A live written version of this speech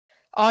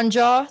on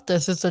Jaw.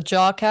 This is the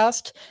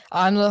Jawcast.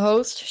 I'm the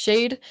host,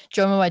 Shade,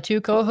 joined by my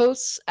two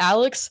co-hosts,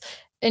 Alex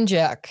and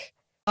Jack.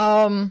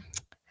 Um,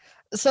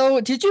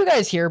 so did you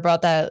guys hear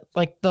about that?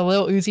 Like the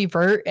Lil Uzi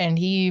Vert and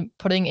he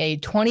putting a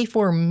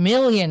 $24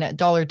 million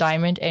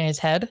diamond in his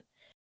head?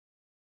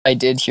 I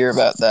did hear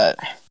about that.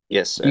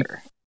 Yes, sir.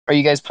 Are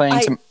you guys planning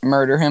to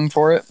murder him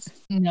for it?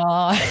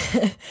 No.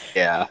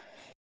 Yeah.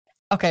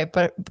 Okay,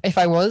 but if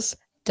I was,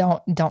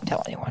 don't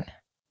tell anyone.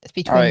 It's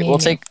between All right, me we'll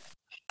and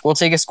you.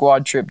 take a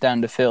squad trip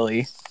down to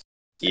Philly.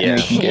 Yeah.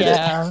 We can get it.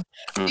 Yeah.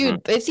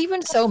 Dude, it's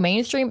even so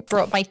mainstream,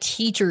 bro. My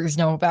teachers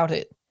know about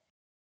it.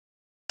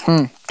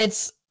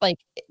 It's like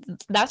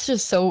that's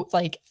just so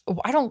like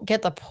I don't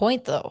get the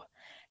point though.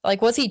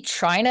 Like, was he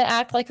trying to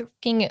act like a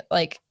fucking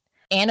like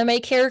anime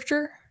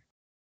character?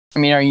 I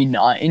mean, are you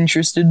not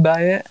interested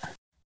by it?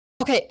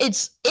 Okay,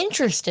 it's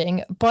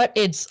interesting, but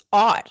it's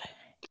odd.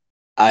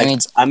 I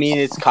mean,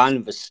 it's kind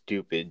of a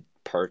stupid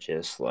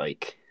purchase.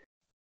 Like,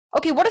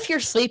 Okay, what if you're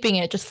sleeping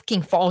and it just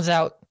fucking falls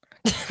out?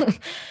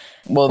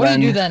 Well, what then,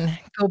 do you do then?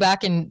 Go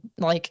back and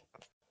like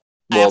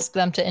ask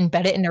them to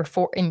embed it in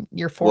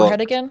your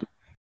forehead again?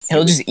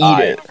 he'll just eat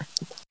it.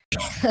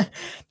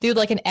 Dude,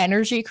 like an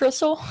energy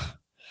crystal?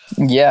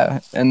 Yeah,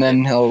 and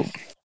then he'll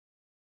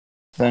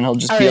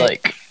just be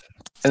like,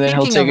 and then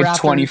he'll take a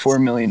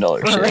 $24 million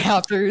shit.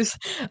 Rappers.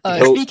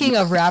 Speaking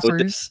of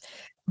rappers,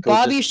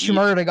 Bobby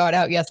Shmurda got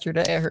out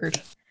yesterday, I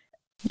heard.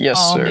 Yes,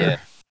 sir. Yeah.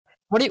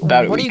 What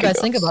do you guys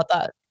think about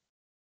that?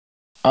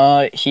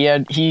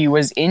 He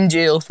was in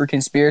jail for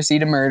conspiracy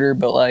to murder,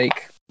 but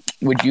like,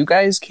 would you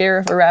guys care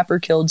if a rapper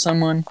killed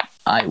someone?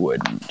 I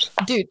wouldn't.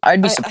 Dude,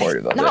 I'd be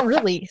supportive of it. Not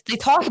really. They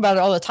talk about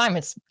it all the time.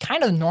 It's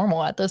kind of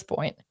normal at this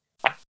point.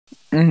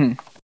 Mm-hmm.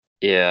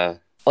 Yeah.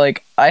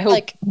 Like, I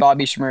hope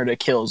Bobby Shmurda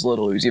kills Lil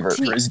Uzi Vert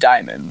for his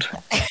diamond.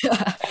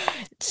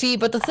 See,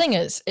 but the thing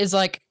is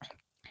like,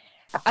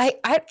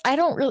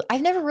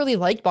 I've never really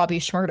liked Bobby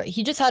Shmurda.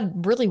 He just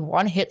had really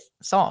one hit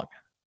song.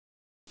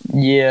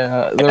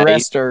 Yeah, the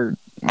rest are.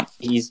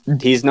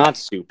 He's not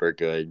super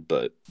good,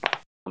 but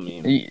I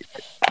mean,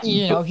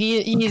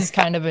 he's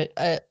kind of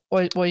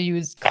what you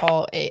would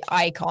call a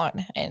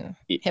icon in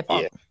hip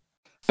hop. Yeah.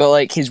 But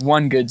like his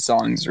one good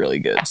song is really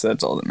good, so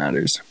that's all that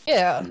matters.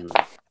 Yeah.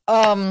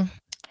 And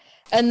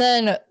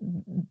then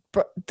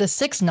the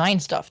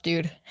 6ix9ine stuff,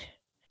 dude.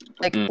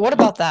 Like, what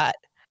about that?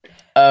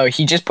 Oh,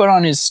 he just put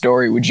on his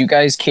story. Would you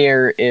guys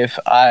care if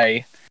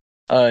I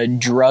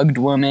drugged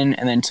women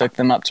and then took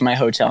them up to my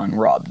hotel and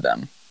robbed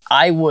them?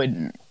 I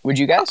wouldn't. Would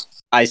you guys?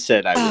 I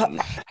said I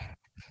wouldn't.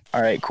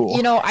 All right, cool.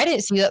 I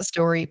didn't see that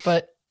story,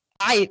 but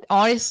I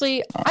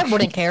honestly, I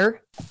wouldn't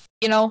care.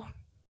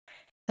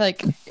 Like,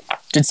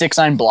 did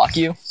 6ix9ine block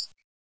you?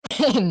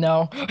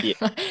 No.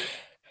 Yeah.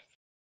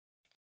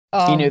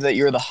 He knew that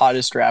you were the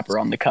hottest rapper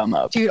on the come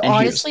up, dude. And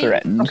honestly, he was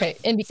threatened. Okay,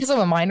 and because I'm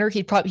a minor,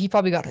 you'd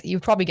probably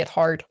get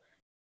hard.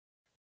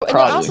 And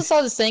Probably. I also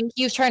saw this thing.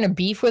 He was trying to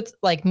beef with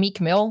like Meek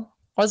Mill.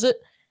 Was it?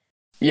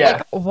 Yeah.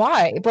 Like,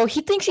 why, bro?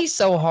 He thinks he's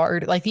so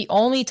hard. Like the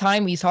only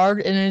time he's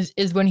hard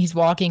is when he's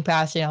walking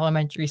past an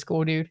elementary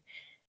school, dude.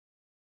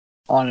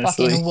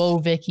 Honestly. Fucking Whoa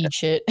Vicky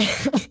shit.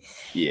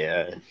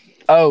 Yeah.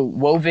 Oh,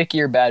 Whoa Vicky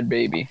or Bad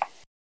Baby?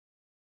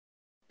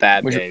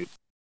 Bad Baby.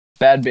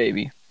 Bad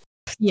Baby.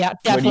 Yeah,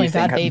 definitely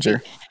Bad Baby.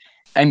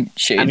 I'm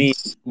Shade. I mean,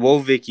 Whoa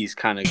Vicky's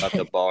kind of got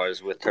the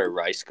bars with her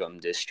Rice Gum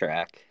diss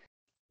track.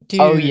 Dude,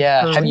 oh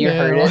yeah, have you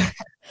heard it?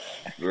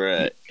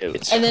 Right.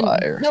 It's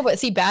fire. No, but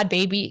see, Bad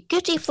Baby,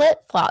 Gucci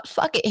flip flops,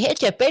 fuck it,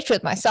 hit your bitch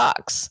with my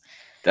socks.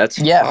 That's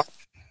yeah.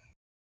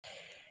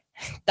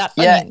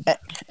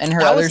 And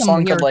her other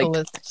song called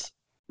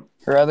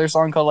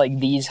like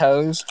These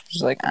Hoes.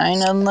 She's like, I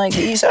ain't nothing like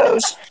these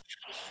hoes.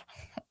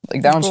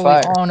 Like that one's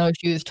fire. I don't know if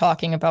she was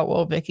talking about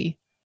Whoa Vicky.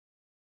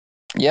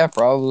 Yeah,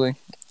 probably.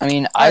 I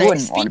mean, I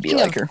wouldn't want to be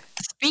like her.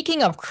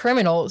 Speaking of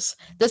criminals,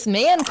 this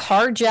man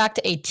carjacked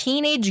a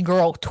teenage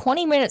girl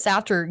 20 minutes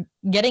after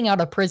getting out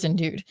of prison,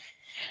 dude.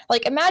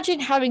 Like, imagine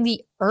having the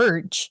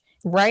urge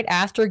right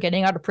after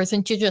getting out of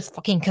prison to just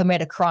fucking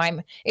commit a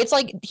crime. It's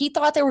like he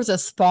thought there was a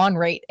spawn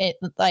rate.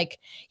 Like,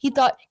 he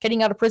thought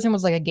getting out of prison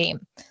was like a game.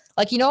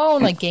 Like, in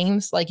like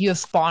games, like you have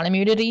spawn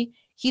immunity.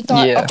 He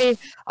thought, okay,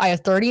 I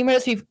have 30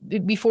 minutes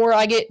before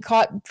I get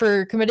caught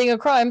for committing a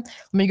crime.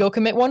 Let me go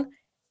commit one.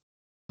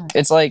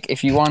 It's like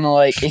if you want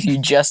to if you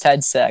just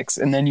had sex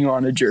and then you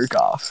want to jerk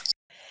off.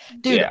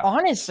 Dude,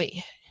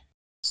 honestly.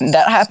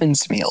 That happens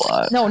to me a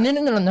lot. No.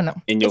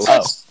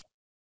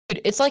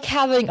 It's like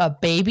having a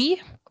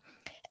baby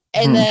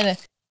and then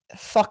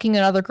fucking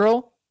another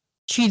girl.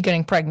 She's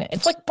getting pregnant.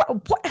 It's like,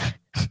 bro, what?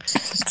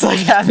 It's like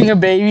having a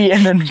baby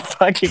and then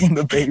fucking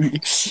the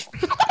baby.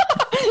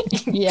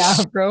 Yeah,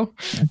 bro.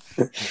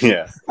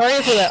 Yeah.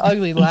 Sorry for that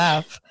ugly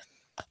laugh.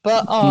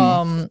 But,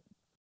 and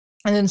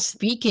then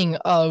speaking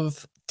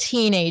of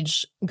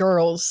teenage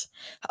girls,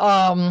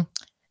 Zoe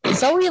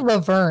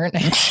Laverne.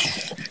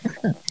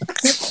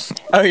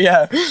 Oh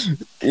yeah.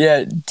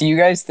 Do you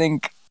guys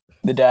think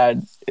the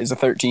dad is a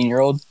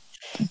 13-year-old?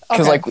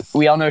 Because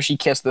we all know she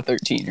kissed the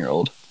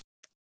 13-year-old.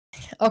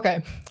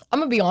 Okay, I'm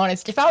gonna be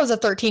honest. If I was a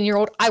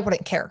 13-year-old, I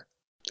wouldn't care.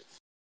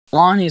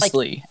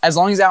 Honestly, as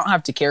long as I don't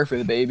have to care for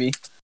the baby.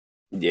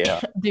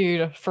 Yeah.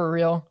 Dude, for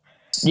real.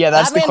 Yeah,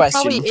 that's That the man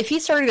question. probably, if he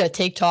started a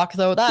TikTok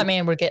though, that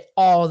man would get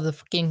all the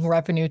fucking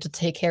revenue to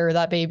take care of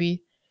that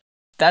baby.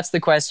 That's the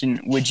question.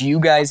 Would you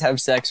guys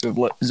have sex with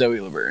Zoe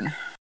Laverne?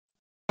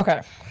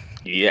 Okay.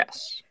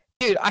 Yes.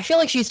 Dude, I feel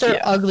like she started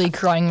Yeah. ugly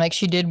crying like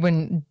she did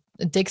when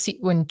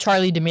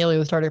Charlie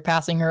D'Amelio started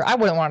passing her. I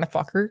wouldn't want to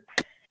fuck her.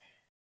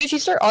 Dude, she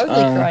started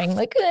ugly crying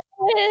like,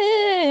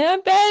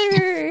 I'm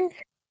better.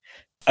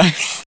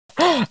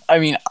 I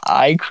mean,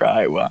 I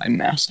cry while I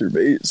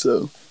masturbate,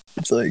 so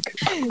it's like,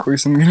 of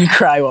course I'm gonna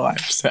cry while I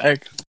have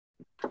sex.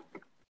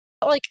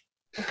 Like,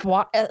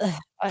 what?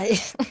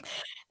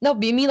 No,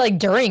 be me like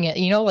during it,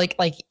 you know, like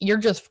you're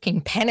just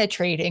fucking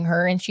penetrating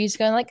her, and she's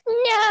going like,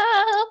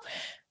 no.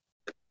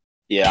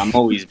 Yeah, I'm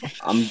always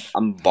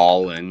I'm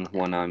bawling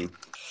when I'm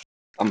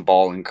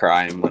bawling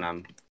crying when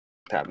I'm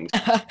having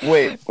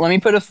Wait, let me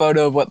put a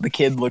photo of what the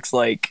kid looks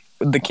like.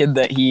 The kid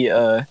that he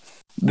the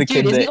Dude,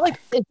 kid is that he like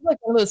one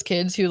of those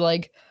kids who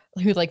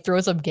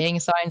throws up gang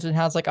signs and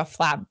has like a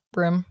flat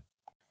brim?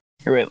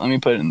 Here, wait, let me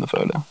put it in the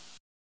photo.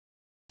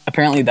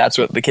 Apparently that's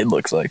what the kid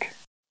looks like.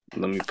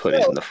 Let me put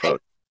it in the photo.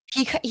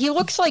 He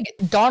looks like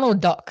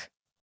Donald Duck.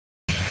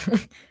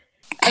 And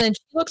then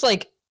she looks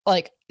like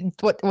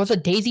what was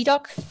it, Daisy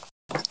Duck?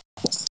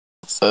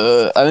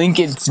 I think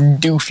it's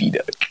Doofy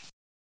Duck.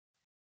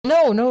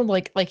 No,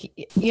 like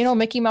you know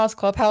Mickey Mouse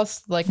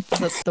Clubhouse, like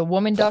the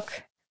woman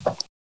duck.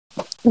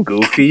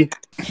 Goofy?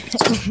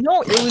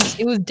 No,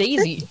 it was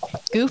Daisy.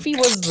 Goofy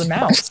was the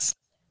mouse.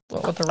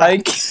 With the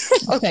rat.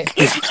 Okay.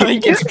 I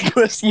think it's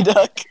Pussy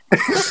Duck.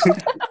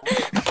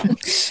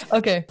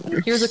 Okay,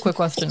 here's a quick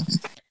question.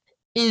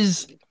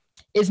 Is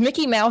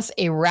Mickey Mouse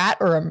a rat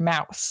or a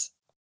mouse?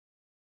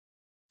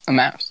 A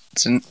mouse.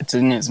 It's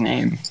in his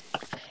name.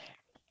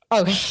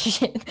 Oh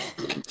shit.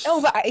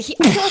 No, but I feel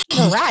like he's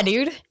a rat,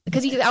 dude.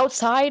 Because he's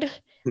outside,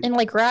 and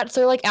like rats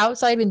are like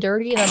outside and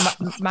dirty, and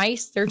then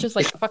mice, they're just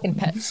like fucking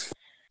pets.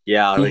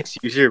 Yeah, Alex,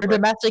 use your They're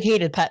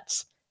domesticated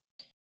pets.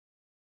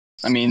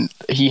 I mean,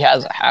 he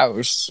has a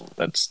house.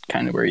 That's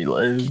kind of where he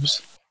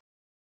lives.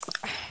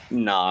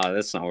 Nah,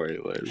 that's not where he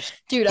lives.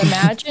 Dude,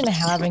 imagine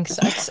having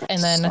sex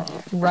and then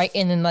right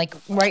in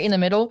the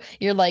middle,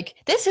 you're like,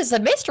 this is a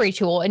mystery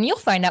tool, and you'll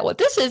find out what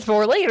this is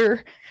for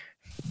later.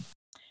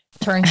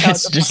 Turns out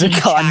It's just a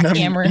condom.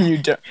 You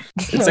don't.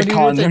 It's a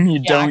condom. You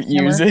don't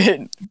use it.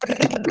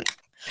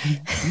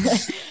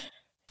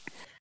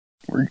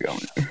 We're going.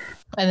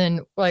 And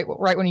then, like,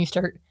 right when you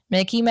start,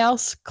 Mickey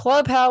Mouse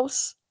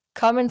Clubhouse,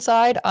 come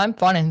inside. I'm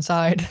fun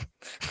inside.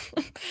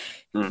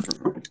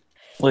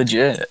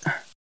 Legit.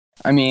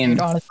 I mean,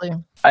 Dude, honestly,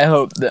 I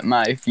hope that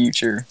my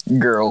future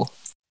girl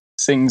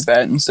sings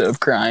that instead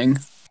of crying.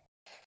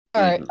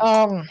 all right.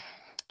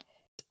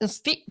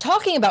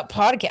 Talking about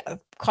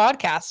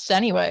podcasts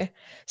anyway.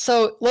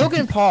 So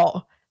Logan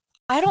Paul,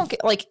 I don't get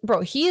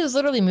bro. He is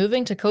literally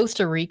moving to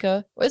Costa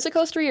Rica. Is it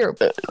Costa Rica or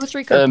Costa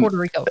Rica or Puerto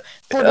Rico?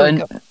 Puerto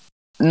Rico.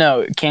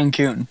 No,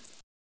 Cancun.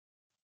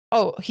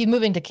 Oh, he's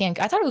moving to Cancun.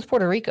 I thought it was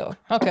Puerto Rico.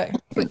 Okay,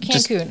 but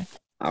Cancun.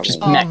 Just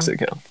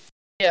Mexico.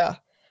 Yeah.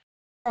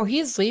 Bro,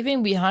 he's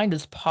leaving behind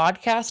his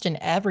podcast and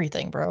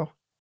everything, bro.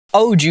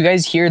 Oh, did you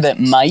guys hear that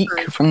Mike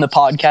from the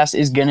podcast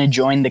is gonna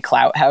join the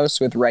Clout House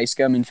with Rice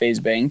Gum and FaZe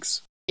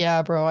Banks?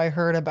 Yeah, bro, I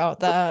heard about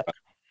that.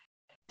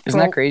 Isn't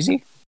that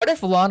crazy? What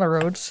if Lana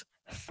Rhodes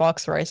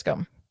fucks Rice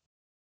Gum?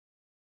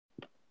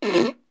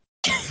 And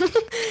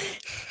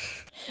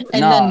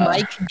then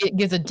Mike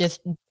gives a diss.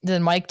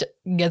 Then Mike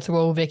gets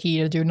Woah Vicky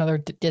to do another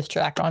diss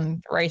track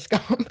on Rice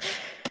Gum.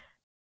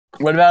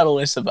 What about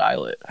Alyssa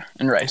Violet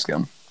and Rice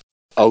Gum?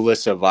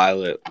 Alyssa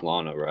Violet,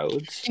 Lana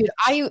Rhodes. Dude,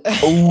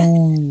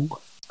 Ooh.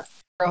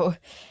 Bro,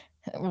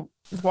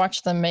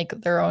 watch them make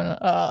their own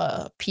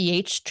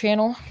PH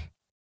channel.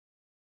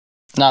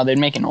 No, they'd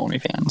make an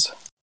OnlyFans.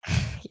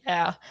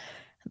 Yeah,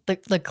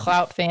 the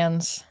Clout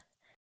fans.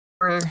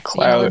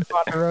 Clout.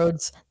 Lana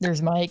Rhodes.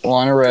 There's Mike.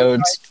 Lana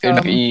Rhodes.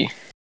 It'd be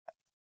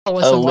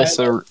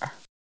Alyssa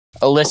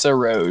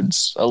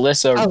Rhodes.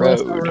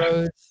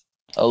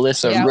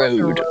 Alyssa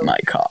Road. My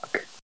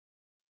cock.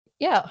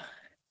 Yeah,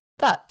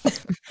 that.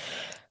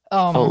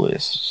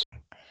 Alyssa.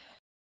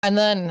 And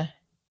then,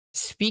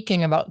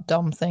 speaking about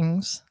dumb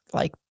things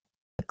like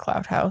the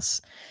Clout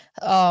House,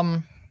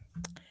 the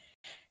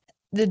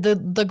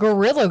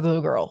Gorilla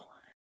Glue girl.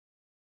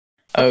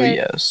 Okay. Oh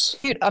yes,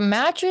 dude.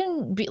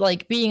 Imagine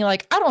being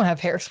like, I don't have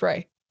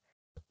hairspray,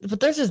 but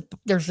there's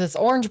this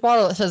orange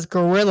bottle that says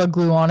Gorilla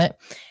Glue on it,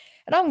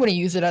 and I'm gonna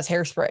use it as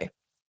hairspray.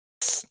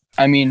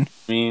 I mean,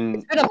 it's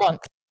been a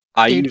month.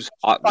 I use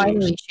hot glue.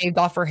 Finally shaved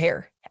off her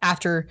hair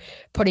after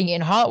putting it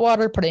in hot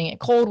water, putting it in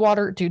cold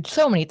water, dude.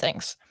 So many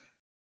things.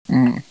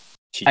 I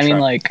mean,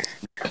 like,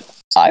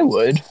 I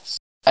would.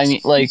 I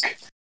mean, like,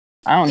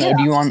 I don't know. Yeah.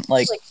 Do you want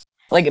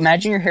like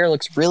imagine your hair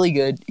looks really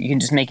good. You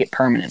can just make it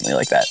permanently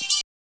like that.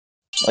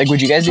 Like,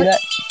 would you guys do that?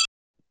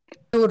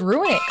 It would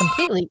ruin it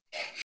completely.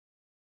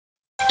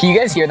 Can you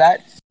guys hear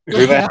that?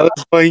 Yeah.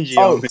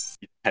 Oh.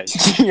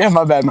 Yeah,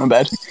 my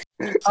bad.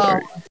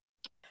 Sorry.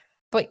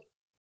 But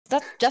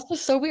that's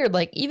just so weird.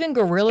 Like even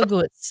Gorilla Glue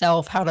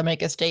itself, how to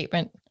make a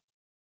statement.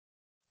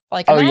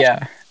 Like Oh imagine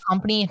yeah. a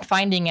company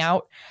finding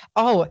out,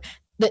 oh,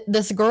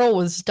 this girl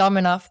was dumb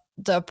enough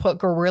to put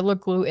Gorilla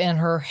Glue in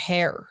her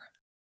hair.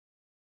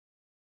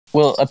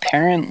 Well,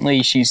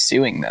 apparently she's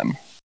suing them.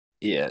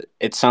 Yeah,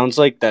 it sounds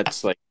like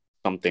that's like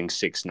something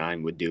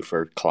 6ix9ine would do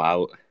for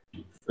clout,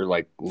 or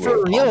like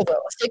For real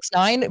though,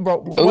 6ix9ine, bro.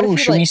 What Oh, if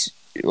should like,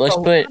 we? Let's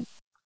bro, put.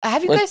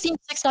 have you guys seen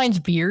 6ix9ine's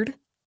beard?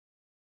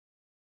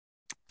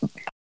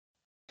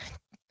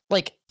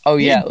 Like, Oh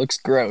yeah, it looks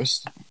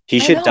gross. He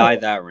should dye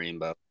that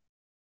rainbow.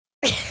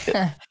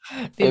 dude,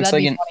 It looks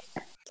like it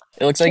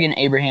looks like an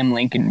Abraham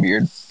Lincoln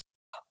beard.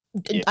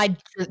 Yeah.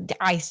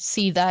 I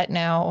see that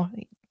now.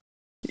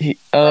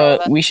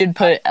 We should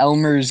put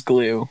Elmer's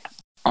glue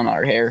on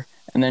our hair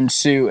and then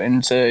sue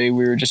and say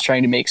we were just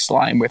trying to make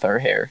slime with our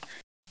hair.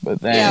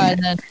 But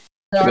then,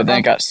 but then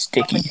it got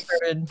sticky.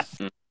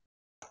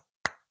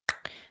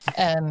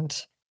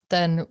 And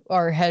then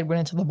our head went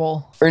into the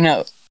bowl. Or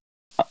no.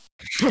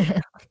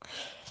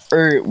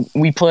 Or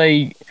we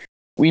play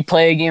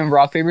a game of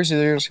rock, paper,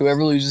 scissors.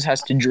 Whoever loses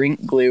has to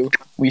drink glue.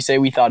 We say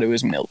we thought it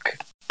was milk.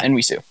 And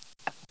we sue.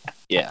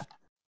 Yeah.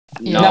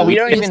 No, we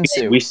don't even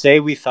sue. We say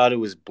we thought it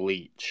was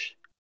bleach.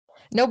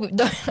 No, we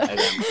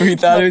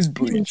thought it was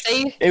bleach.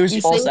 It was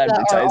false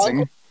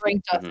advertising.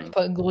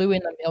 Put glue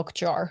in the milk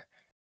jar.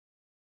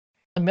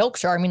 The milk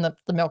jar, I mean the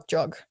milk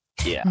jug.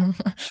 Yeah.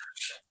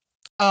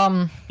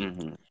 The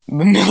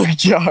milk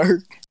jar.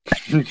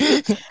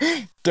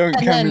 Don't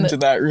come into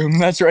that room.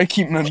 That's where I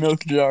keep my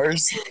milk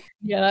jars.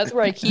 Yeah, that's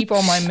where I keep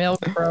all my milk,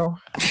 bro.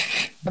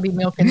 I'll be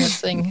milking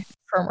this thing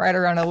from right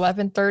around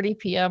 11:30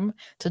 p.m.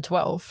 to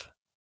 12.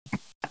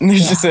 And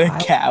there's just a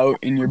cow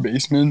in your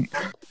basement.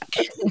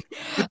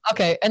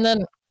 Okay, and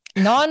then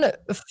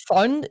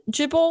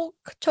non-fungible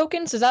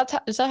tokens, is that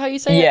how you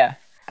say it? Yeah.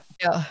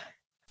 Yeah.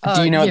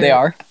 Do you know what they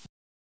are?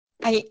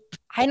 I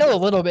know a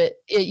little bit.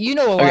 You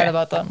know a lot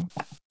about them.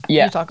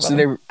 Yeah.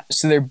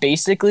 They're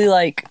basically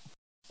like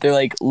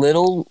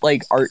little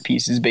like art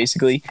pieces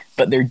basically,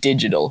 but they're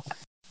digital.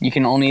 You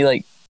can only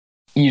like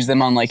use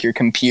them on like your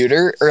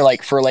computer or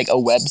like for like a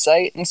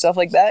website and stuff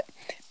like that.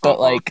 But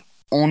like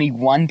only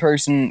one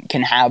person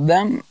can have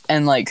them,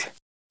 and like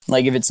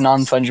if it's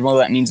non-fungible,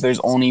 that means there's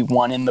only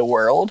one in the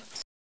world.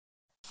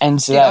 And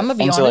so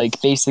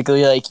like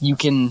basically like you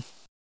can.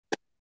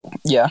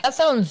 Yeah. That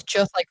sounds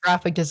just like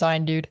graphic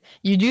design, dude.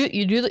 You do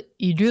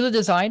the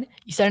design,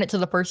 you send it to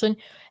the person,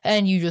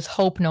 and you just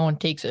hope no one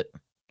takes it.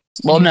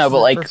 Well, no,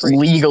 but like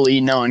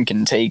legally, no one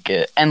can take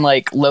it. And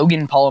like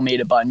Logan Paul made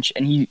a bunch,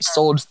 and he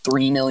sold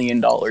 $3 million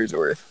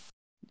worth.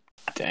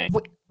 Dang.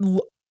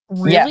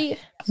 Really?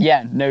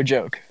 Yeah, no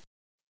joke.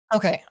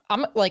 Okay,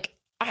 I'm like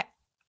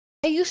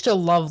I used to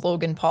love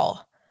Logan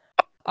Paul.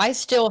 I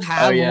still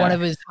have one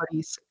of his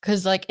hoodies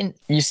because like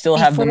you still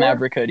have the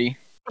Maverick hoodie.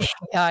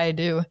 Yeah, I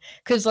do.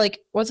 Because like,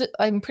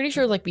 I'm pretty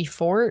sure like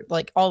before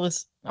like all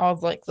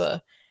like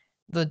the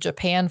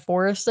Japan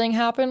forest thing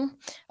happened.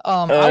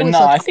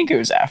 I think it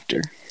was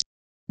after.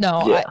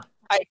 No, yeah.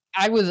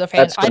 I was a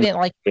fan. I didn't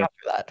like it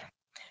after that.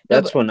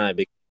 That's when I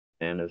became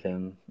a fan of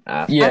him.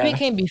 After. I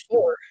became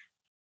before,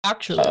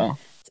 actually.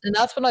 And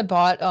that's when I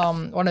bought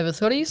one of his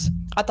hoodies.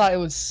 I thought it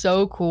was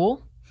so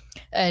cool.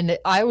 And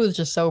I was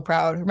just so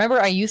proud. Remember,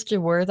 I used to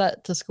wear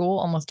that to school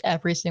almost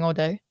every single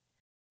day.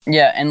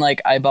 Yeah, and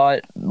like I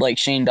bought like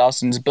Shane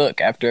Dawson's book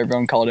after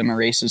everyone called him a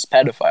racist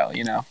pedophile,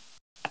 you know?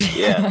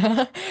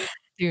 Yeah.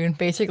 Dude,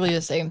 basically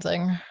the same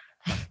thing.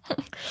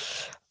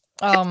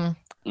 Then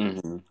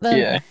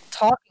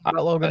talking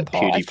about Logan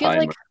Paul, I feel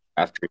like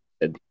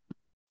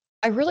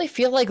I really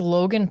feel like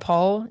Logan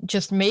Paul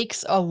just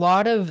makes a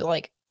lot of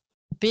like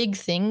big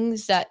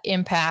things that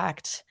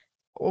impact,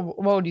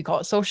 what would you call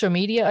it, social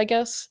media, I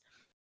guess.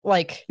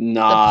 Like the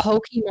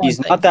Pokemon he's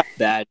thing. not that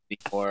bad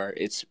anymore.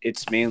 It's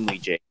mainly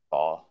Jake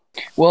Paul.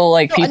 Well,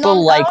 like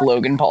people like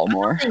Logan Paul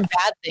more. I'm not saying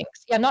bad things.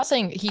 Yeah, I'm not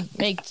saying he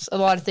makes a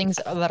lot of things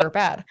that are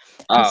bad.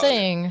 I'm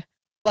saying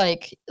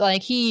like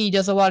he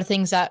does a lot of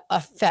things that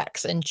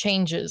affects and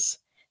changes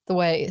the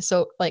way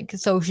like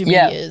social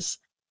media is.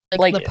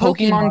 Like the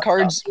Pokemon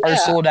cards are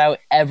sold out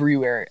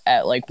everywhere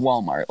at like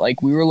Walmart.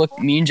 Like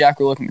me and Jack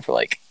were looking for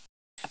like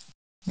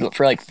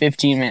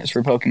 15 minutes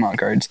for Pokemon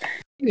cards.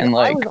 Dude, and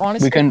like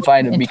we couldn't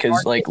find them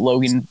because like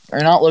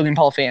not Logan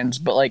Paul fans,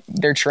 but like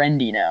they're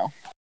trendy now.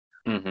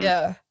 Mm-hmm.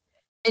 Yeah.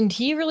 And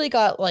he really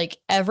got like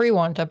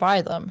everyone to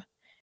buy them.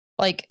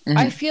 Like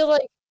I feel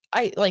like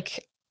I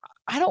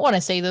don't want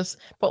to say this,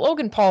 but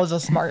Logan Paul is a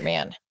smart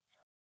man.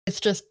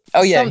 It's just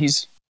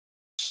he's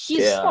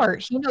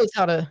smart. He knows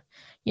how to,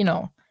 you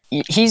know.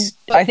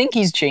 I think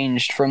he's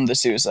changed from the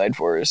Suicide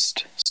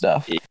Forest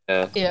stuff.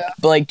 Yeah.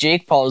 But like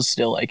Jake Paul is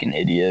still like an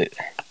idiot.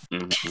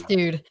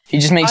 Dude. He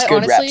just makes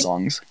good rap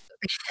songs.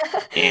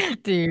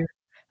 Dude.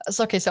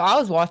 So I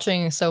was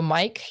watching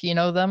Mike, you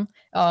know them.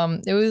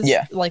 It was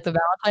like the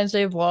Valentine's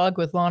Day vlog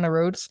with Lana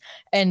Rhoades,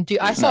 and dude,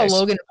 I saw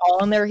Logan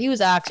Paul in there. He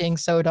was acting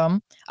so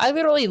dumb. I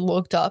literally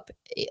looked up,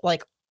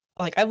 like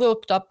I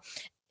looked up,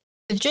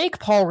 is Jake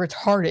Paul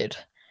retarded?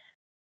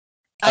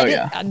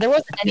 There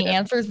wasn't any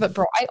answers, but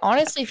bro, I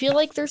honestly feel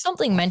like there's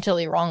something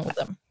mentally wrong with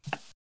him.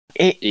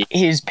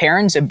 His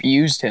parents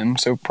abused him,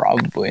 so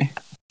probably.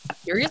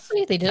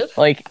 Seriously, they did?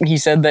 Like, he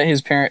said that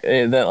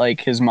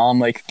his mom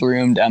like threw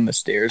him down the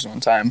stairs one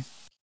time.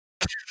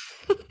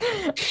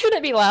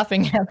 Shouldn't be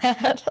laughing at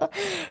that.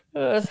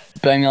 But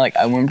I mean, like,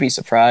 I wouldn't be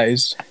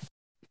surprised.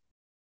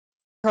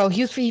 Bro,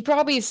 he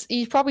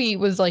probably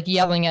was like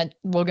yelling at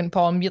Logan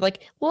Paul and be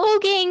like,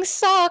 "Logan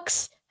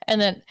sucks," and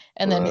then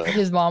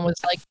his mom was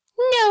like,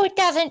 "No, it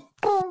doesn't."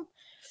 Boom.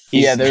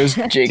 There's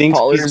Jake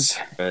Paul's.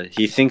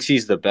 He thinks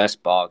he's the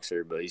best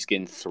boxer, but he's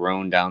getting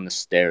thrown down the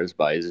stairs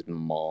by his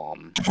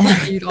mom.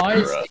 Dude,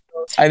 honestly,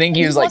 I think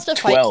he was like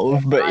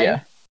 12, but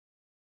yeah.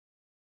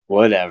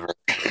 Whatever.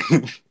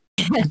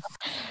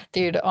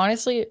 Dude,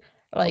 honestly,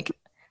 like,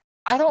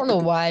 I don't know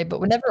why,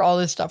 but whenever all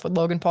this stuff with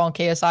Logan Paul and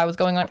KSI was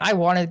going on, I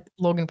wanted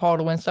Logan Paul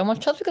to win so much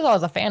just because I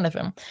was a fan of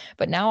him.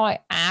 But now I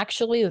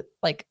actually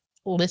like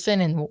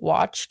listen and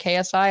watch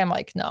KSI. I'm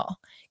like, no,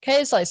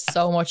 KSI is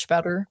so much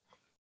better.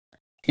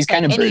 He's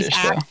kind of British,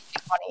 though.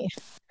 Funny.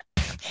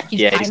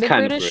 He's kind of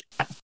British.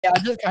 Yeah,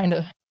 just kind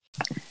of.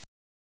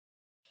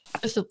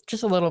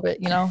 Just a little bit,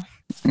 you know?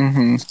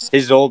 Mm-hmm.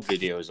 His old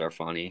videos are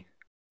funny.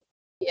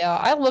 Yeah,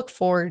 I look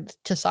forward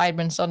to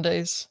Sidemen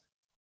Sundays.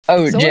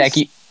 Oh,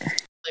 Jackie.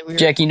 Really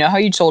Jackie, you know how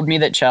you told me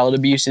that child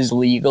abuse is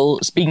legal?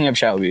 Speaking of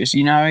child abuse,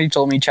 you know how you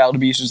told me child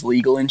abuse is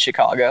legal in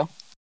Chicago?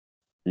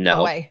 No.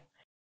 No way.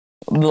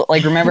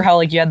 Like, remember how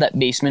like you had that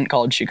basement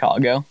called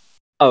Chicago?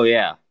 Oh,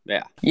 yeah.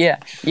 Yeah.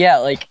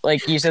 Like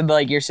you said,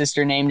 like your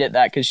sister named it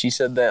that because she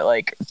said that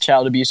like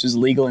child abuse was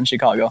legal in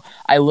Chicago.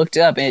 I looked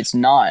it up and it's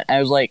not. I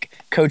was like,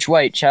 Coach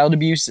White, child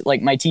abuse.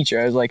 Like my teacher,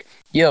 I was like,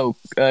 yo,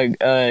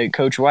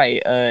 Coach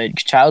White,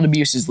 child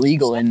abuse is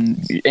legal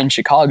in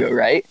Chicago,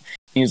 right?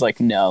 And he was like,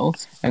 no.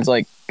 I was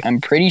like, I'm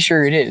pretty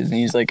sure it is. And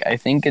he's like, I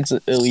think it's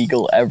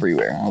illegal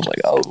everywhere. And I was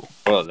like, oh.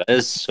 Bro, that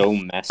is so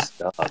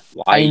messed up.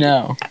 Why? I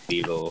know.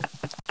 Illegal?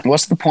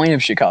 What's the point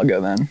of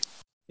Chicago then?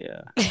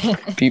 Yeah.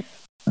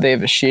 They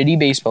have a shitty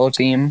baseball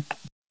team.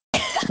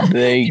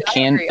 They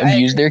can't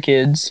abuse their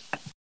kids.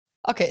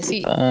 Okay,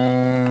 see,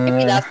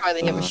 maybe that's why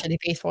they have a shitty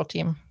baseball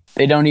team.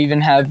 They don't even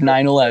have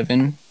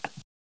 9/11.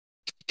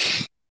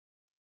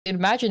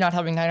 Imagine not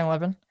having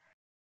 9/11.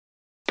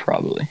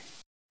 Probably.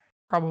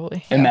 Yeah.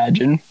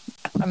 Imagine.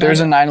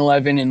 There's a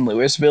 9/11 in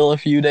Louisville a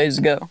few days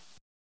ago.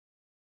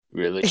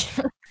 Really?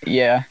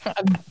 Yeah.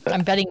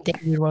 I'm betting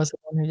David was the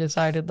one who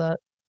decided that.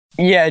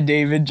 Yeah,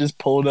 David just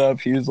pulled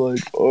up. He was like,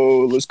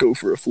 "Oh, let's go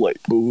for a flight,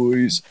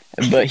 boys."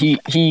 But he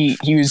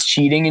was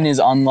cheating in his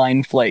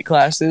online flight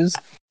classes,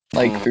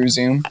 like through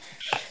Zoom,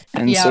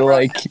 and yeah, so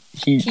right. Like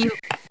he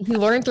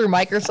learned through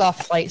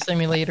Microsoft Flight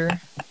Simulator.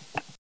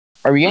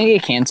 Are we gonna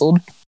get canceled?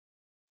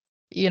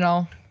 You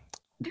know,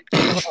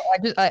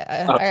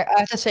 I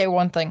have to say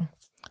one thing.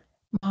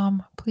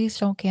 Mom, please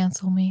don't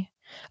cancel me.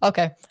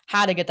 Okay,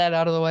 had to get that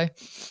out of the way.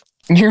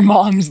 Your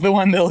mom's the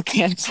one that'll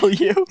cancel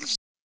you.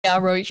 Yeah,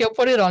 bro, she'll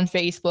put it on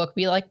Facebook.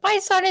 Be like, my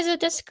son is a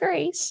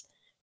disgrace.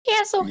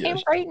 Cancel him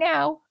right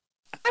now.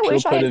 I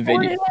wish I had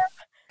reported him.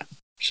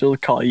 She'll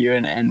call you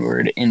an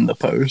N-word in the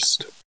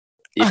post.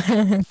 She'd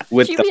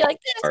be like,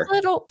 this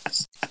little...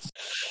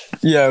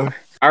 Yo.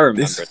 I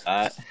remember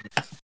that.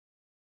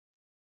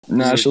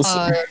 No, she'll...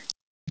 do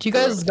you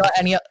guys got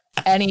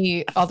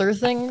any other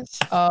things?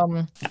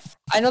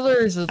 I know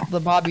there's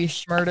the Bobby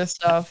Shmurda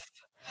stuff.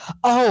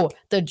 Oh,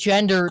 the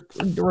gender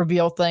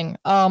reveal thing.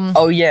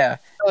 Oh yeah.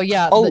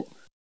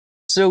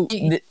 So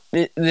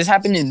this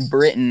happened in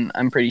Britain,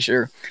 I'm pretty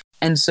sure.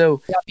 And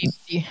so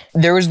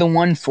there was the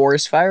one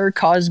forest fire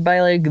caused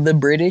by like the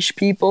British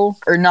people,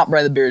 or not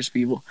by the British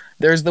people.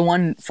 There's the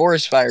one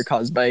forest fire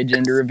caused by a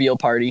gender reveal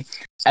party.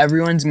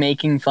 Everyone's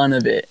making fun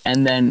of it,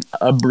 and then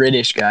a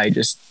British guy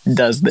just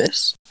does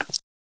this.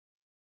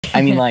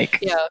 I mean, like...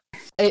 Yeah.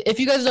 If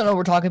you guys don't know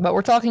what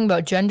we're talking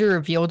about gender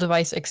reveal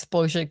device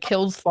explosion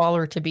kills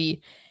father-to-be.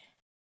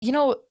 You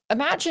know,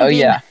 imagine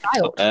being a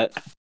child.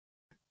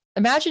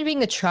 Imagine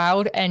being a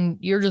child and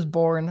you're just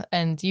born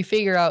and you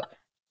figure out,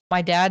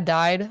 my dad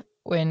died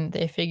when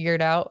they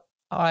figured out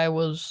I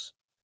was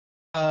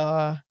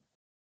asexual,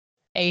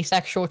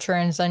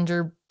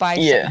 transgender,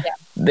 bisexual. Yeah.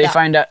 They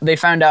found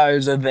out it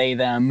was a they,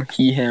 them,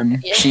 he,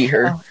 him, she,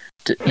 her.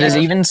 Does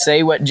it even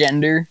say what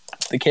gender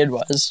the kid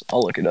was?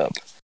 I'll look it up.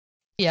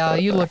 Yeah,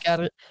 you look at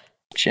it.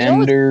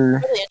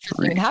 Gender. Really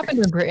interesting. It happened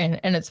in Britain,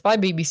 and it's by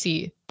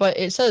BBC, but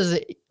it says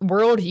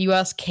World,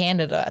 US,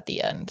 Canada at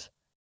the end.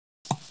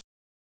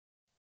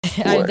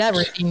 I've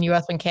never seen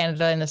US and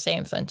Canada in the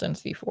same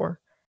sentence before.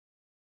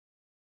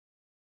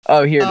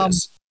 Oh, here it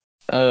is.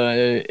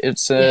 It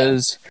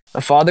says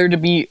a father to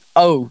be.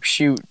 Oh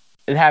shoot!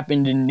 It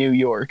happened in New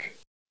York.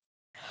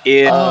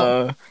 It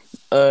was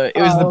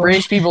the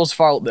British people's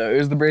fault, though.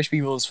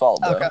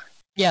 Okay.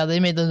 Yeah, they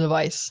made the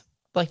device.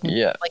 Like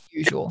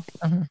usual.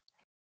 Mm-hmm.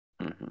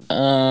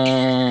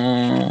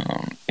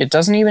 It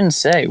doesn't even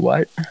say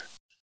what.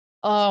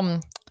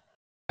 And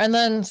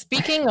then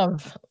speaking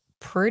of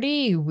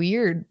pretty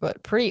weird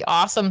but pretty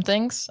awesome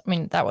things. I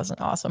mean, that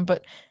wasn't awesome,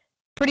 but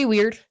pretty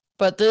weird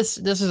but this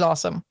is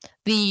awesome.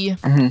 The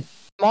Mhm.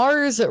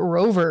 Mars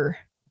rover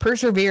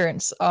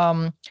Perseverance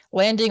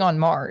landing on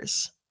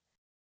Mars.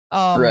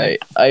 Right.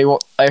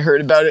 I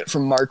heard about it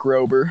from Mark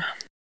Rober.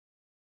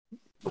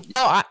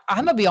 No,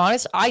 I'm gonna be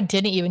honest. I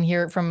didn't even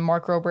hear it from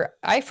Mark Rober.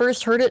 I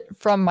first heard it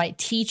from my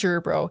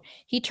teacher, bro.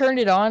 He turned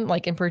it on,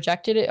 like, and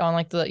projected it on,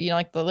 like, the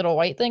like the little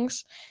white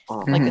things,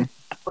 like the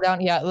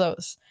down. Yeah,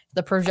 those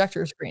the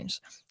projector screens.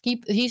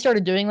 He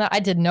started doing that. I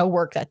did no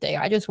work that day.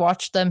 I just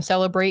watched them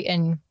celebrate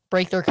and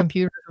break their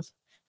computers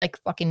like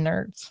fucking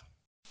nerds.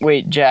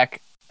 Wait,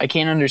 Jack, I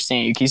can't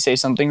understand you. Can you say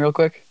something real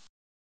quick?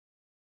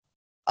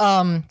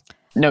 No,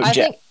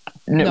 Jack.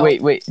 no.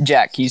 Wait,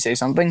 Jack, can you say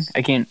something?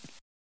 I can't.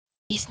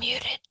 He's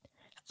muted.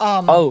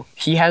 Oh,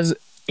 he has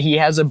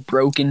a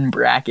broken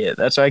bracket.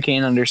 That's why I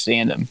can't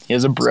understand him. He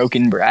has a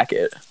broken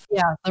bracket.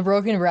 Yeah, the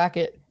broken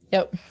bracket.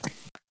 Yep.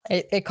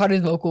 It cut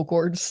his vocal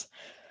cords.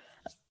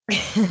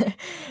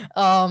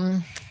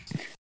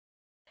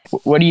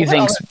 What do you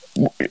think's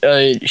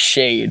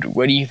Shade?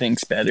 What do you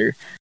think's better?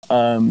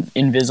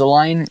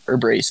 Invisalign or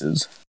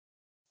braces?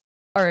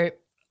 All right.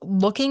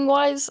 Looking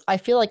wise, I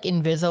feel like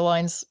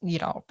Invisalign's,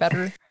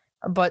 better.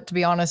 But to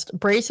be honest,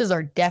 braces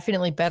are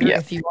definitely better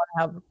if you want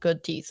to have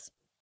good teeth.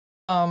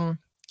 And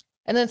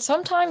then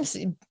sometimes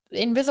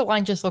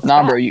Invisalign just looks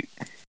bad. Bro, you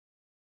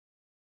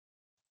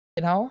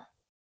know?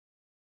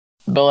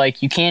 But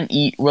like you can't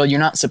eat, well, you're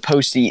not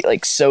supposed to eat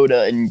like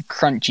soda and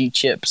crunchy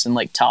chips and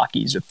like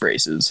Takis with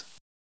braces.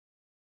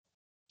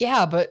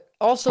 Yeah, but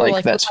also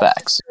like that's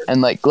facts.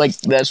 And like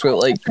that's what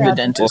like the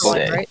dentists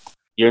say. Right?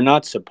 You're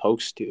not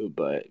supposed to,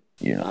 but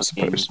you're not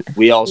supposed to.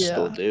 We all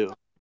still do.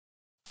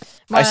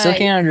 I still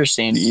can't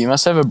understand you. You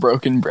must have a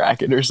broken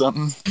bracket or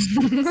something.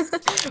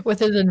 With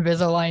his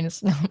Invisalign.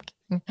 No,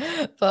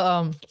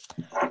 but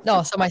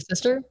no, so my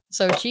sister,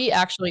 so she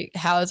actually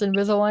has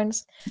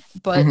Invisaligns,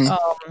 but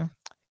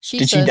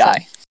Did she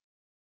die?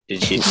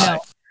 Did she die?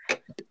 No,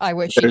 I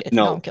wish she did.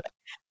 No, I'm kidding.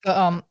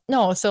 But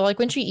no, so like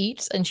when she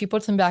eats and she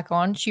puts them back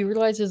on, she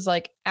realizes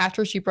like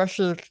after she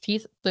brushes her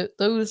teeth,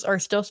 those are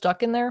still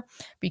stuck in there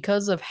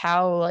because of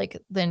how like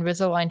the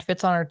Invisalign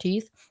fits on her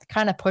teeth,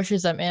 kind of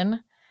pushes them in.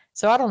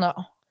 So I don't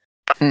know.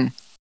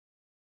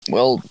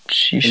 Well,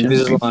 she should.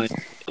 Invisalign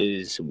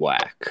is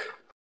whack.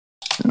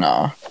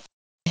 No.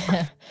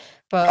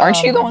 But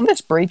aren't you the one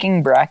that's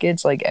breaking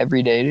brackets like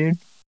every day, dude?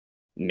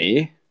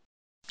 Me?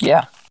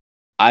 Yeah.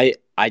 I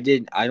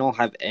don't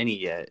have any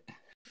yet,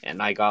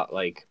 and I got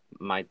like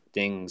my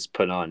things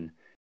put on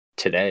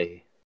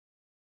today.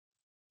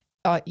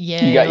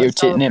 Yeah. You got your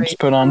tit nips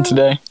put on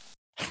today?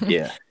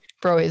 Yeah.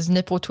 Bro, his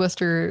nipple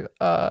twister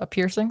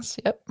piercings.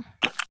 Yep.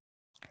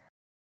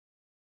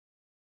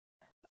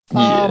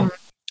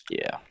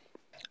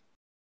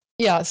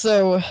 Yeah,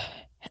 so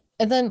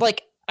and then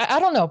like I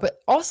don't know,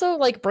 but also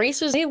like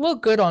braces, they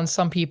look good on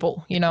some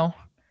people,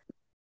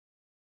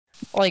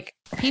 Like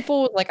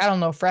people with, like, I don't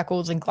know,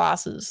 freckles and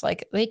glasses,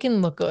 like they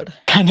can look good.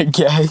 Kind of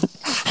gay.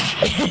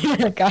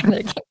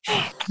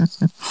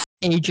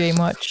 AJ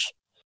much.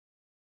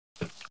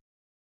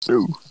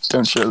 Ooh,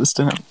 don't show this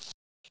to him.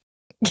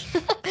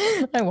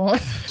 I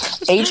won't.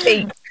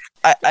 AJ,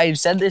 I've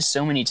said this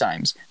so many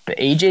times, but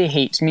AJ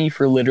hates me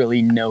for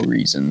literally no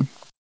reason.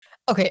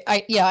 Okay,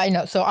 I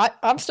know. So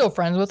I'm still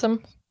friends with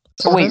him.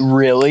 Oh, wait,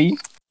 really?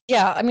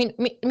 Yeah, I mean,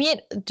 me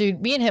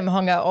and him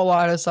hung out a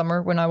lot of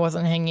summer when I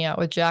wasn't hanging out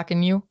with Jack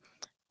and you.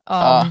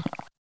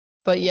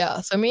 But yeah,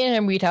 so me and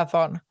him, we'd have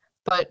fun.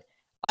 But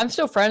I'm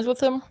still friends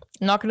with him.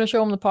 I'm not gonna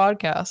show him the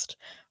podcast,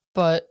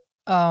 but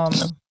I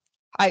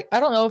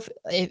don't know if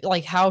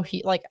like how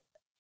he like.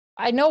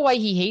 I know why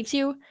he hates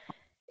you.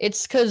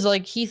 It's because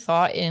like he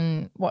thought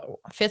in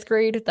 5th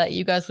grade that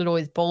you guys would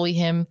always bully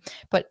him,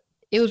 but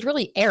it was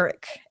really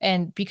Eric,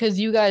 and because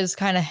you guys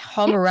kind of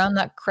hung around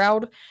that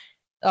crowd,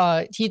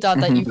 he thought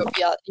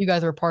that you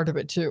guys were part of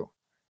it too.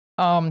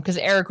 Because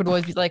Eric would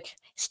always be like,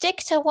 "Stick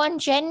to one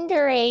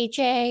gender, AJ,"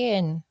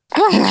 and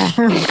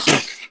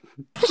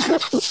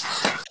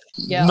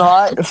yeah,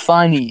 not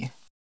funny.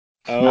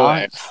 Oh,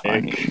 not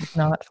funny.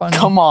 Not funny.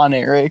 Come on,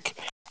 Eric.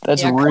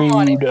 That's rude.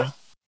 On, Eric.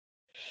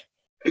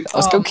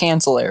 Let's go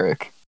cancel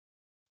Eric.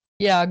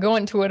 Yeah, go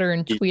on Twitter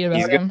and tweet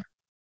about him.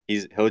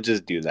 He'll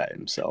just do that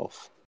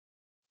himself.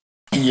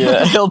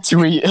 Yeah, he'll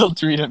tweet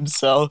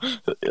himself.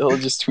 He'll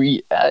just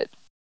tweet at.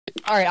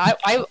 All right,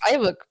 I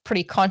have a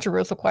pretty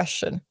controversial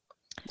question.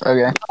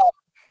 Okay.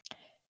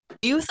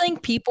 Do you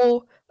think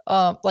people,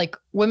 like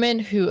women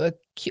who,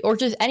 or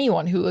just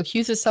anyone who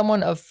accuses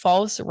someone of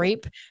false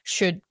rape,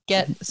 should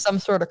get some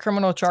sort of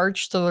criminal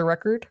charge to the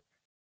record?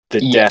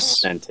 The death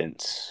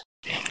sentence.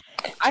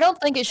 I don't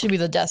think it should be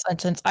the death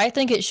sentence. I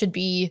think it should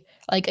be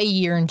like a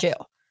year in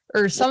jail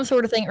or some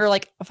sort of thing, or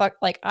like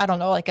I don't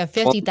know, like a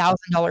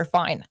 $50,000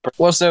 fine.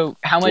 Well, so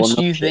how much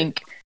do you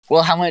think?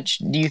 Well, how much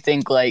do you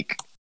think? Like,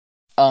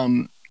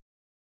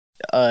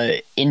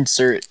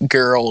 insert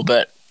girl,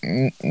 but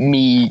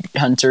me,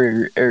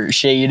 Hunter, or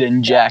Shade,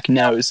 and Jack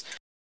knows.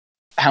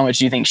 How much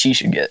do you think she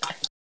should get?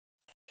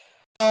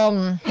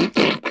 I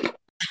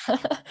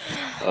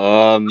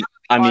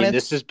mean,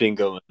 this has been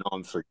going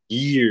on for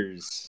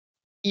years.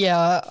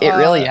 Yeah. It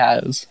really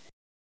has.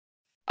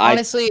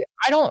 Honestly,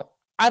 I don't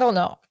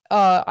know.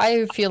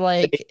 I feel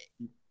like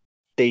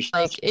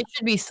it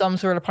should be some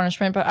sort of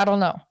punishment, but I don't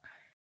know.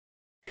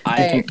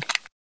 I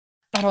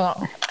don't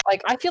know.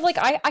 Like, I feel like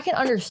I can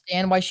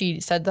understand why she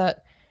said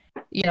that.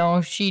 You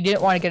know, she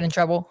didn't want to get in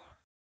trouble.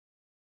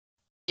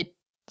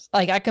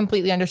 Like, I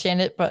completely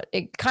understand it, but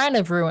it kind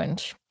of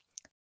ruined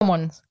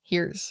someone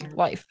here's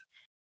life.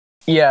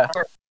 Yeah.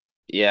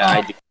 Yeah,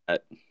 I do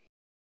that.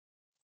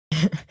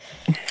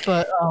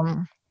 But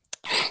I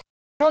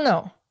don't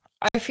know.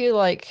 I feel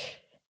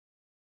like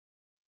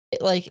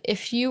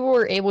if you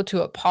were able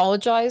to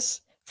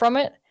apologize from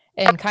it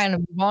and kind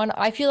of move on,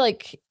 I feel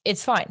like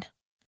it's fine.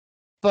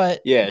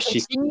 But yeah,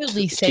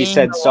 continuously she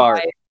said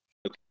sorry.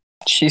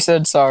 She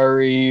said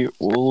sorry.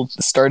 We'll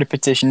start a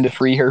petition to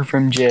free her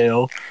from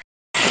jail.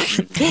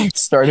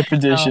 Start a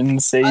petition,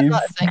 save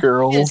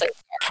girl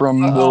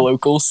from the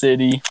local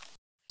city.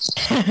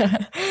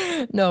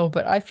 No,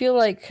 but I feel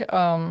like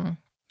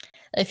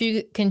if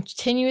you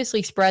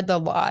continuously spread the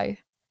lie,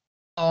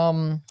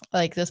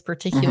 like this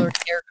particular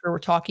character we're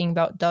talking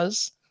about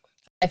does,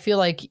 I feel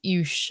like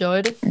you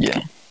should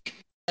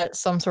get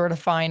some sort of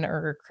fine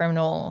or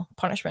criminal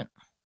punishment.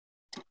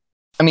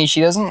 I mean,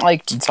 she doesn't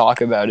like to talk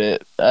about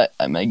it.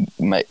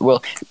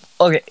 Well,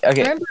 okay.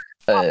 Remember,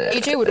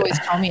 AJ would always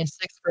tell me in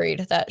 6th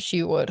grade that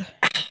she would.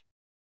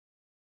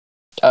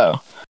 Oh.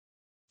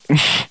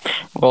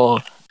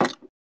 Well,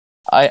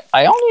 I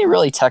only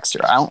really text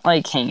her. I don't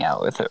like hang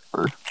out with her.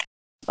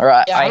 Or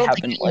I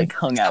haven't like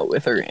hung out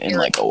with her in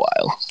like a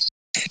while.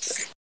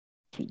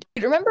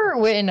 Remember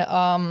when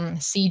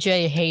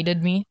CJ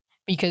hated me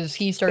because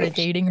he started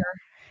dating her?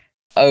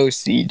 Oh,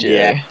 CJ.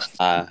 Yeah,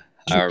 I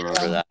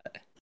remember that.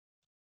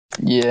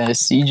 Yeah,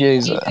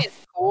 CJ's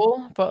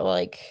cool, but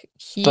like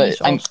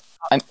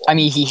I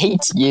mean, he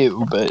hates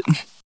you, but he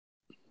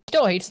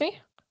still hates me.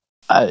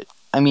 I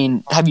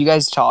mean, have you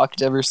guys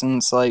talked ever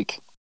since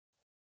like?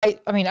 I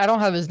mean, I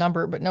don't have his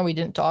number, but no, we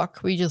didn't talk.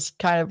 We just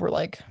kind of were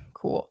like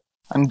cool.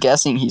 I'm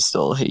guessing he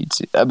still hates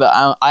you,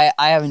 but I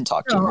haven't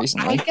talked to him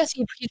recently. I guess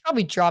he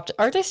probably dropped it.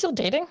 Are they still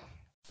dating?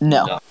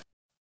 No.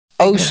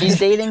 Oh, she's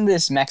dating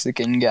this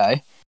Mexican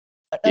guy.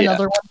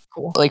 Another one?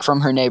 Cool. Like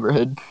from her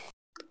neighborhood.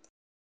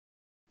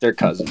 They're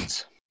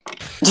cousins.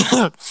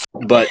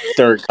 But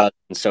third cousin,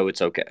 so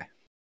it's okay.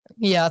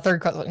 Yeah,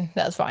 third cousin.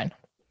 That's fine.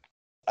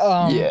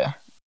 Yeah.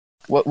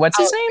 What's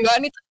his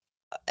name?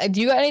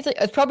 Do you got anything?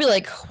 It's probably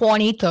like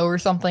Juanito or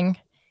something.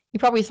 He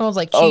probably smells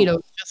like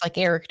Cheetos, just like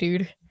Eric,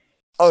 dude.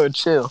 Oh,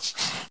 chill.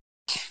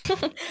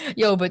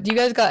 Yo, but do you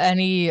guys got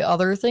any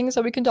other things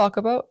that we can talk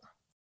about?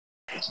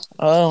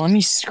 Let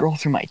me scroll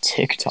through my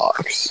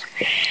TikToks.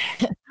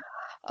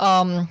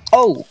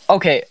 Oh,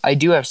 okay. I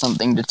do have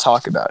something to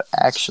talk about,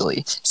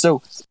 actually.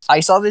 So, I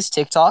saw this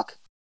TikTok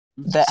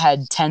that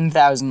had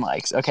 10,000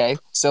 likes, okay?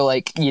 So,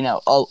 like, you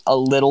know, a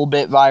little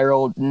bit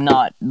viral,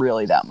 not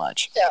really that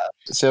much. Yeah.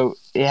 So,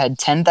 it had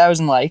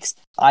 10,000 likes.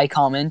 I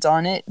comment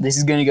on it. This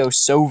is gonna go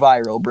so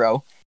viral,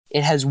 bro.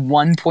 It has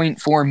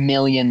 1.4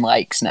 million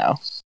likes now.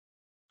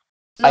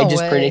 No I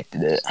just way.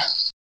 predicted it.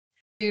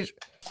 Dude.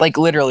 Like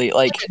literally,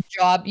 like good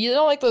job. You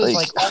know, like those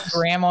like old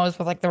grandmas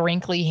with like the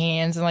wrinkly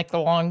hands and like the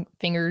long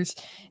fingers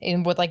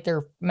and with like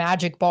their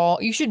magic ball.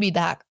 You should be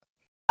that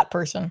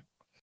person.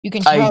 You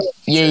can tell.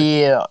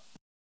 Yeah.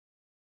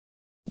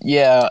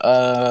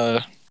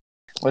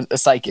 What a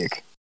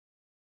psychic.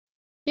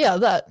 Yeah,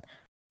 that.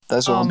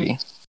 That's what I'll be.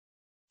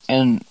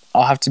 And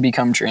I'll have to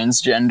become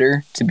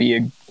transgender to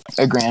be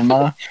a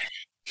grandma.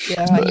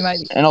 Yeah,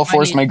 and I'll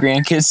force my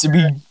grandkids to be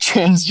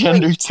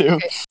transgender too.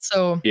 Okay,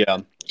 so yeah.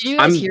 Did you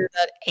guys hear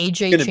that AJ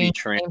changed his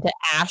name to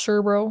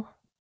Asher, bro?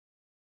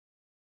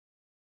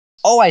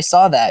 Oh, I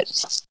saw that.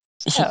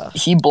 Yeah.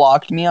 He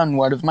blocked me on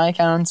one of my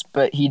accounts,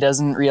 but he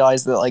doesn't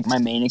realize that like my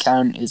main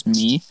account is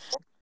me.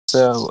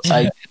 So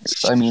I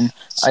mean,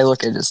 I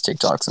look at his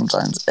TikTok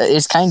sometimes.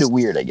 It's kind of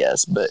weird, I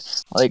guess, but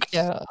like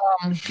yeah.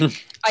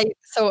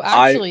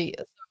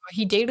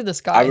 He dated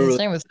this guy. His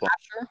name was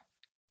Asher,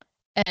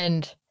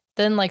 and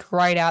then like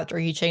right after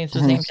he changed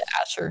his name to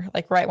Asher,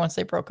 like right once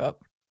they broke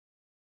up.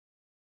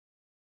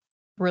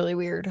 Really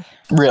weird.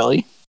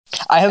 Really?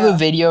 I have a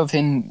video of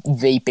him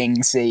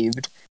vaping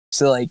saved.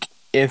 So like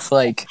if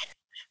like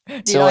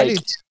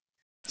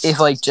if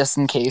like just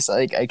in case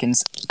like I can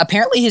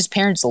apparently his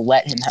parents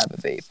let him have a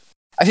vape.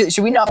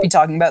 Should we not be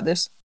talking about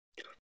this?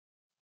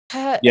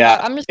 Yeah.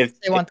 I'm just gonna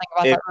say one thing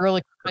about that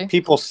really quickly. If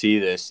people see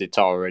this, it's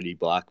already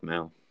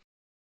blackmail.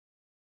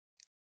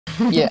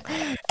 Yeah.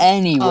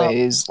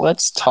 Anyways,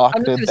 let's talk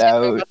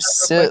about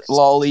Sit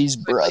Lolly's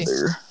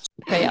brother.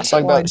 Okay, yeah, let's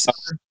talk about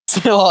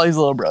Lolly's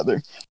little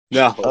brother.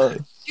 No.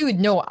 Dude,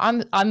 no,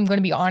 I'm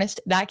gonna be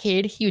honest. That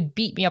kid, he would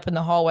beat me up in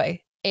the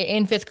hallway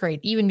in 5th grade,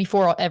 even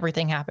before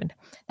everything happened.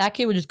 That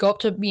kid would just go up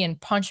to me and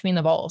punch me in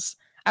the balls.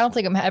 I don't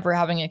think I'm ever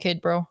having a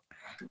kid, bro.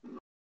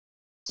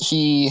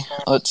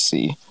 Let's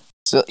see.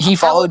 So he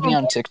followed me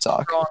on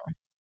TikTok.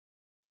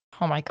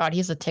 Oh my god, he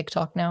has a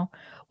TikTok now.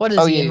 What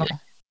is he in like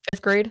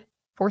 5th grade?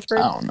 4th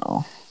grade? I don't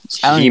know.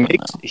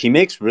 He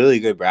makes really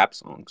good rap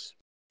songs.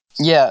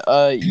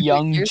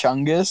 Young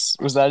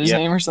Chungus, was that his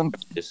name or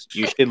something?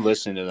 You should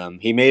listen to them.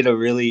 He made a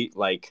really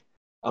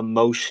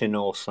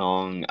emotional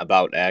song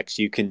about X.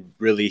 You can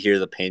really hear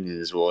the pain in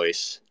his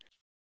voice.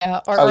 Yeah,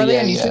 are they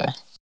on YouTube?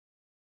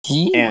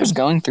 He was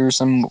going through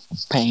some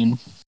pain.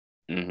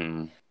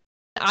 Mm-hmm.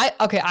 I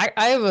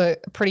have a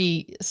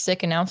pretty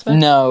sick announcement.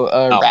 No,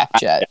 Rap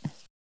Chat.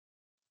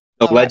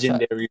 The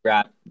legendary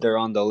rap. They're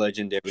on the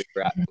legendary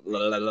rap.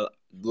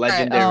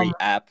 Legendary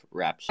app,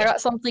 Rap Chat. I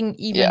got something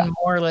even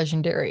more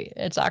legendary.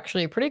 It's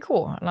actually pretty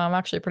cool, and I'm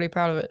actually pretty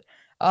proud of it.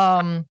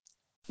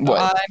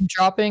 What? I'm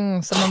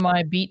dropping some of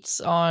my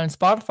beats on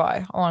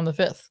Spotify on the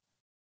 5th.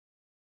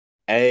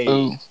 Hey.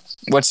 Ooh.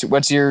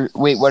 What's your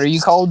what are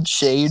you called?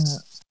 Shade?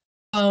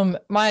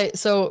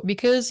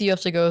 Because you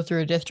have to go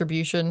through a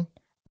distribution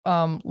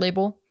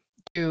label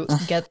to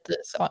get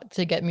this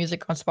to get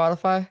music on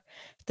Spotify,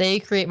 they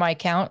create my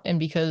account, and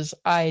because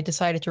I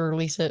decided to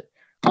release it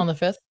on the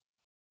 5th,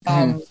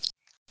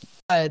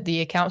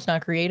 the account's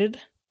not created.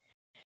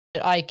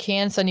 I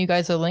can send you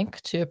guys a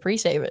link to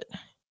pre-save it.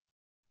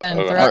 And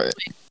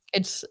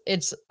it's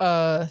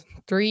a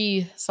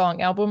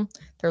 3-song album.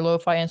 They're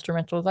lo-fi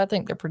instrumentals. I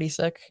think they're pretty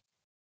sick.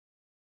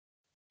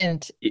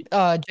 And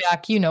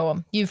Jack, you know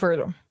them. You've heard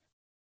them.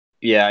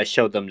 Yeah, I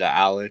showed them to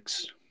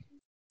Alex.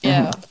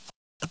 Yeah.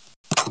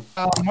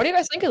 What do you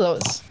guys think of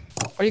those?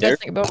 What do you guys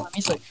think about the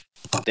music?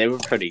 They were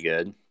pretty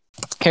good.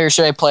 Here,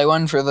 should I play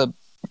one for the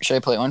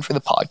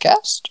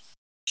podcast?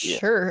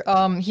 Sure.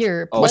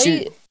 Here.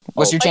 Play.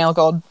 What's your channel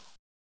called?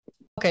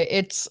 Okay,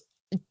 it's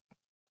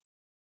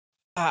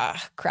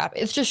crap.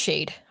 It's just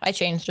Shade. I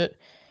changed it.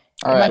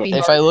 All right.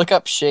 If I look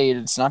up Shade,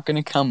 it's not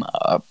going to come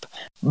up.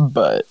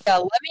 But yeah,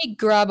 let me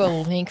grab a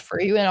link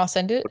for you, and I'll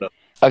send it.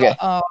 Okay.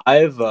 I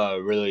have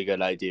a really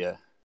good idea.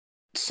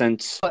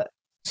 Since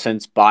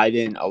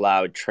Biden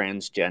allowed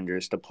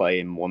transgenders to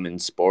play in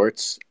women's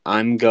sports,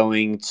 I'm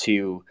going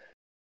to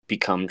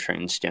become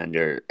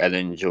transgender and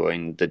then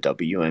join the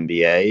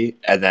WNBA.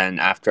 And then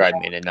after I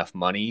made enough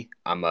money,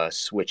 I'm going to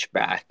switch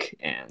back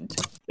and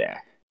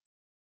there.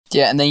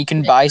 Yeah, and then you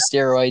can buy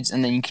steroids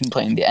and then you can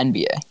play in the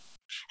NBA.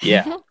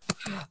 Yeah.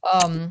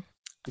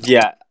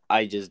 Yeah,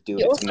 I just do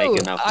it to make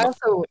enough money. I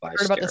also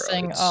heard about this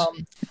thing.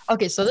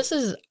 Okay, so this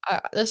is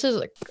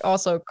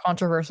also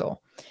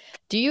controversial.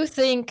 Do you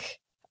think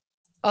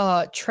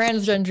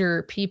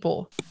transgender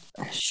people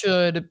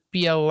should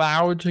be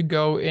allowed to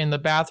go in the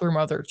bathroom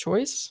of their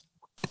choice?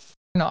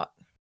 Or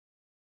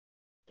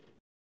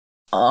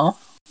not.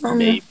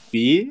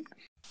 Maybe.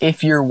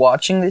 If you're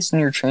watching this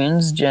and you're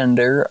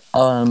transgender,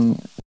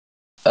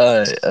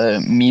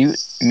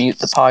 mute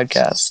the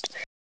podcast.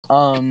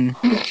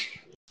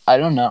 I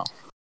don't know.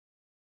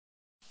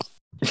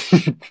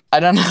 I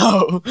don't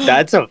know.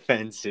 That's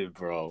offensive,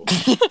 bro.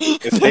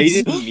 If they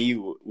didn't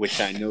mute, which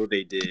I know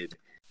they did,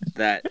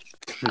 that's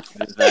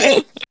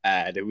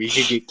bad. We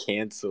could get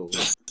canceled.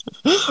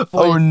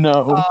 Oh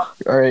no!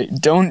 All right,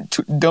 don't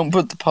put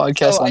the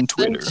podcast on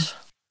Twitter.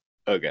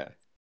 Okay.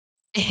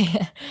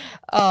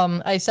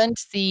 I sent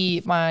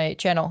my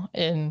channel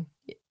in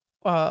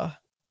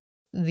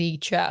the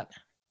chat.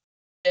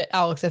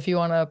 Alex, if you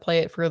want to play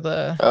it for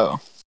the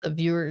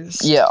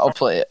viewers. Yeah, I'll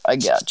play it. I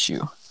got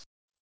you.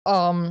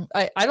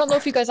 I don't know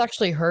if you guys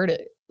actually heard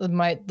it.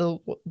 The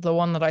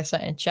one that I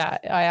sent in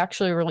chat. I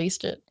actually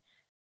released it.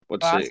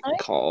 What's it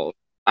called?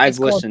 I've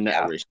listened to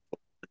every.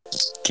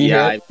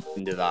 Yeah, I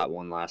listened to that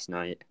one last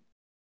night.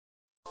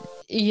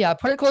 Yeah,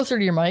 put it closer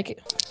to your mic.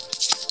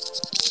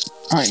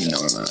 I don't even know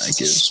where my mic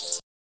is.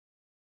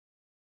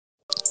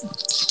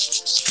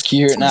 Can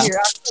you hear it now?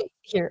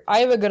 Here, I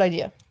have a good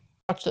idea.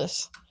 Watch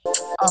this. I'm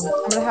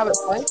gonna have it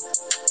play.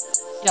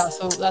 Yeah,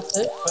 so that's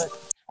it. But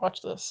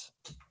watch this.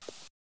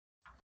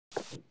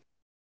 There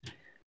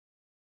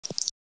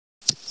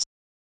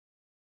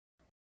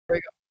we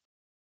go.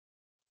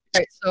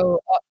 Alright, so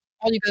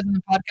all you guys in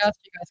the podcast,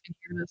 you guys can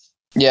hear this.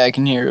 Yeah, I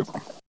can hear it.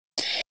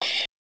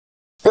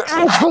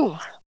 Bro,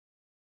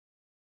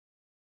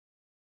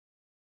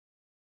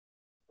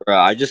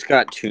 I just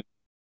got 2.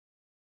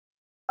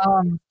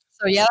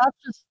 So yeah,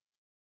 that's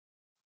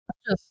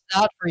just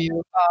that for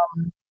you.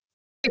 I'm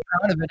pretty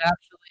proud of it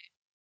actually.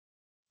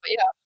 But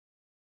yeah.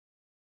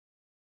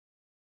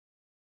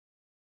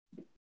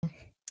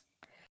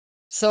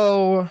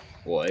 So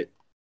what?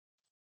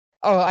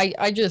 Oh,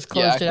 I just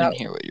closed it out. I can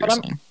hear what you're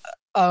saying.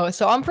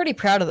 So I'm pretty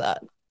proud of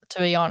that, to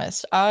be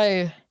honest.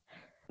 I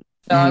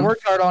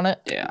worked hard on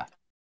it. Yeah.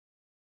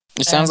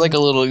 It sounds like a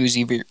little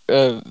Uzi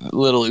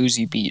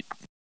beat.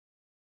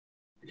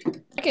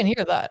 I can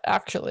hear that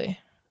actually.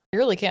 I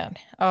really can.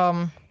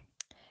 I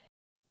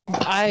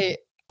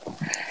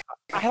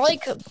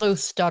like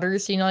those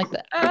stutters, like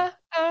the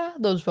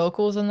those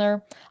vocals in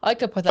there. I like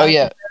to put that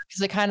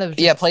because it kind of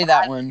play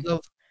that one.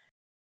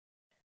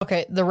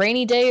 Okay, the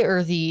rainy day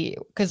or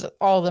because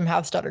all of them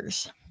have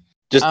stutters.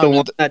 Just the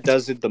one that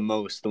does it the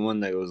most, the one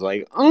that goes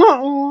like,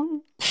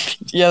 oh.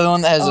 Yeah, the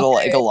one that has it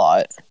like a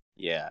lot.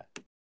 Yeah.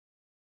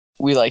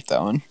 We like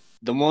that one.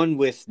 The one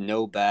with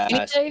no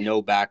bass,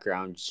 no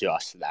background,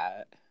 just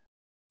that.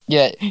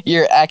 Yeah,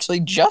 you're actually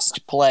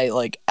just play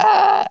like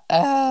That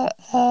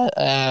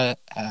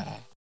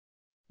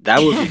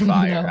would be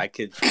fire. No. I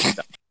could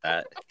freestyle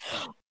that.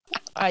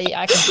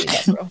 I can see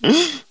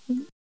that,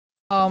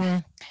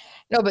 bro.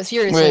 No, but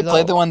seriously Wait, though,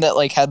 play the one that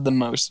like had the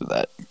most of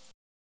that.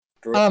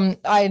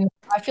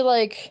 I feel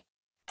like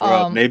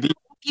Bro, maybe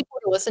people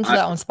to listen to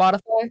that on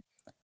Spotify.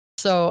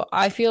 So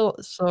I feel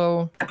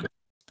so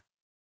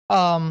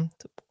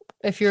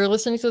if you're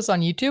listening to this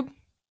on YouTube,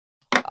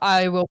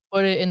 I will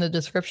put it in the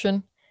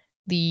description,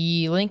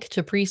 the link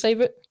to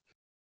pre-save it,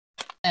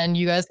 and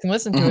you guys can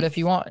listen to it if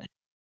you want.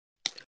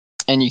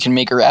 And you can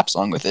make a rap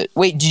song with it.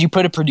 Wait, did you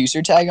put a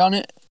producer tag on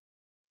it?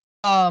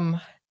 No.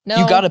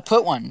 You gotta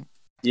put one.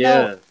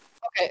 Yeah. No.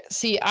 Okay,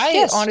 see,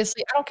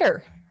 honestly, I don't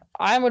care.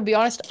 I'm gonna be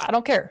honest, I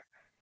don't care.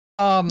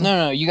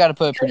 No, you gotta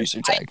put a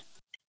producer tag.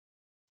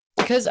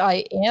 Because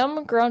I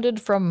am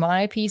grounded from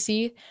my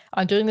PC,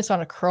 I'm doing this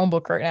on a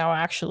Chromebook right now,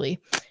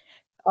 actually.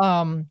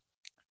 I'm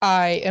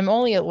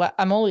only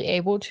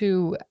able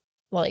to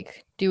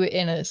like do it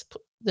in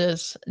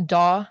this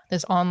DAW,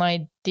 this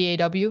online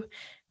DAW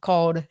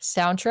called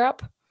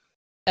Soundtrap,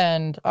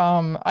 and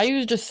I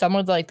use just some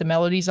of like the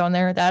melodies on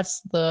there.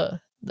 That's the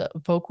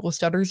vocal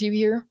stutters you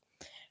hear,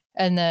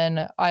 and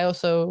then I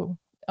also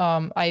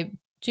I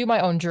do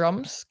my own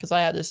drums because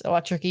I have this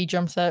Electric E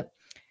drum set,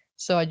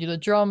 so I do the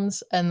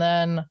drums, and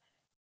then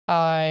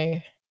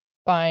I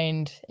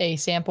find a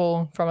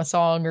sample from a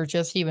song or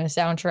just even a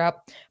Soundtrap,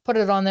 put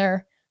it on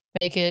there,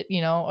 make it,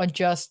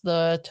 adjust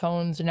the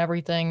tones and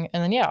everything,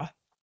 and then I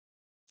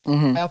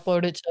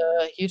upload it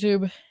to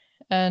YouTube,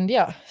 and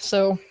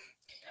so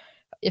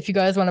if you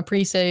guys want to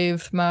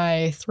pre-save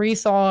my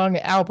 3-song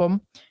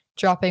album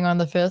dropping on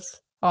the 5th,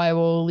 I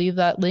will leave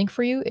that link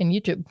for you in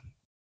YouTube.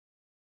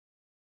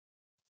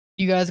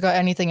 You guys got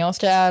anything else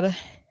to add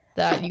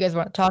that you guys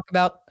want to talk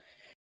about?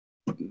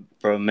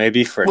 Bro,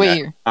 maybe for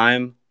next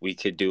time we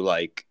could do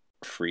like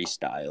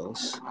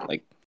freestyles.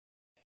 Like,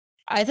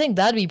 I think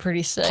that'd be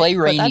pretty sick. Play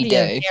Rainy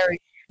Day.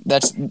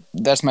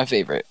 That's my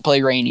favorite.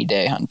 Play Rainy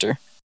Day, Hunter.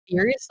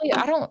 Seriously,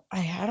 I don't know.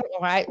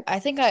 I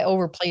think I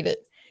overplayed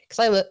it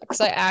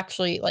because I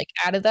actually like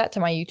added that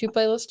to my YouTube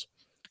playlist.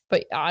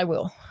 But I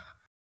will.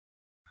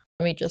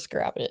 Let me just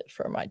grab it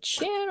from my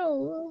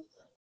channel.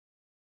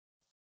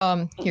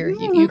 Here,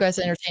 you guys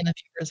entertain the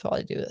viewers while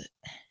I do it.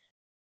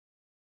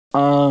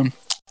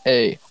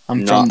 Hey,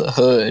 I'm from the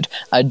hood.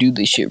 I do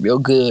this shit real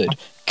good.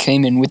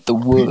 Came in with the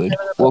wood.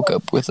 Woke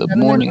up with a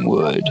morning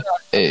wood.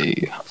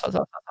 Hey.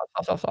 Stop.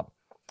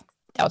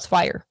 That was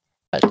fire.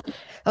 But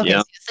okay,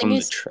 yeah, the thing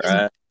is,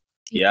 the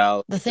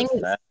thing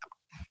is,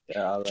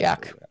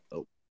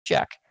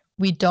 Jack,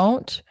 we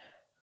don't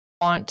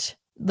want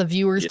the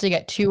viewers to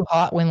get too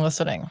hot when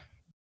listening,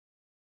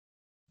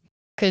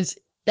 because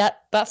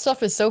that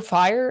stuff is so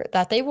fire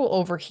that they will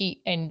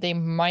overheat and they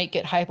might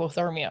get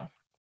hypothermia.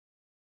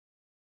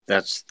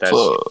 That's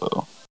true.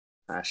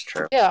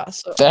 Yeah,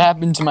 so that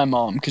happened to my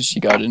mom because she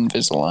got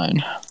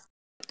Invisalign.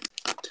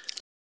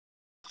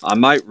 I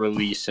might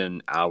release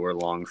an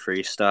hour-long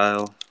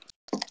freestyle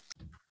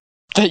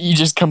that you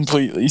just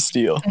completely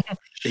steal.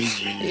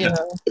 Yeah,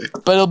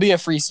 but it'll be a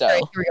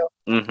freestyle.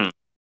 Mm-hmm. You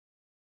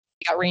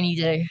got Rainy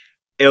Day.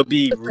 It'll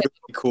be really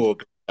cool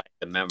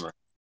to memorize.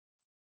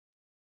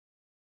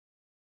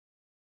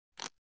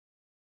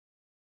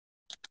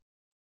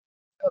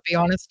 To be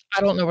honest,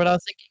 I don't know what I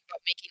was thinking about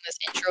making this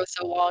intro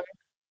so long.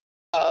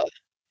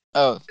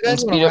 If you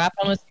guys want to rap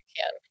on this, you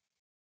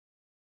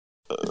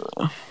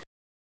can.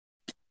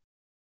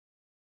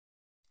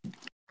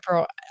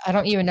 Bro, I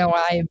don't even know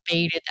why I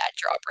baited that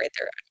drop right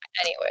there.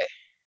 Anyway.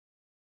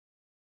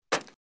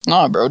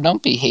 Nah, bro,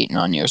 don't be hating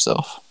on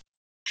yourself.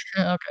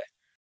 Okay.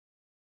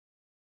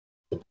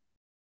 To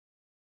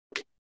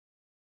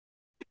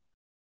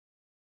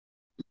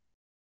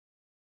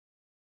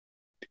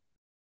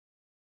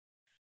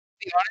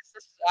be honest,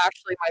 this is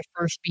actually my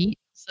first beat,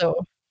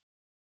 so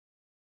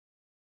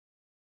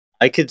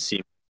I could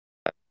see.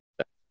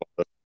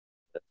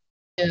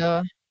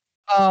 Yeah.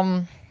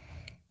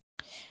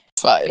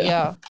 Fire.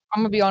 Yeah,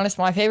 I'm gonna be honest.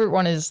 My favorite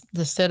one is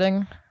the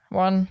sitting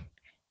one.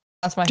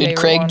 That's my favorite. Did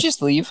Craig one.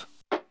 just leave?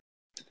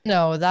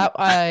 No, that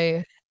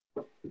I.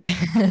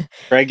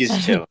 Craig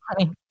is chill.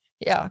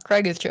 Yeah,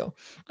 Craig is chill.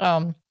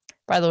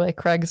 By the way,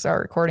 Craig's our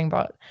recording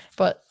bot,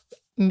 but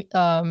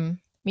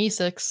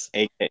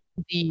Me6,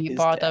 the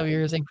bot that we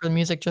were using for the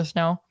music just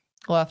now,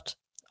 left.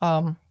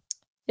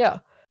 Yeah.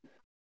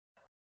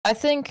 I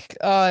think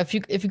if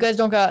you guys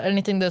don't got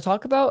anything to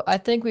talk about, I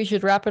think we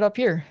should wrap it up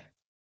here.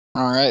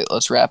 All right,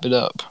 let's wrap it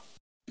up.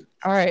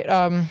 All right.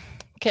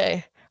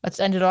 Okay, let's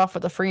end it off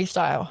with a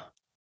freestyle.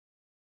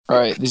 All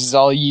right, this is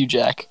all you,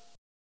 Jack.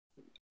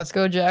 Let's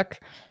go,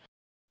 Jack.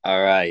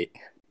 All right.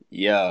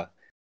 Yeah.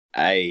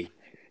 I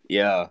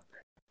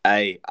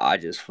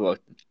just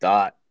fucking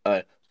thought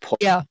to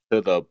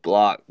the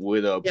block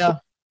with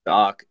a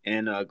stock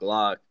and a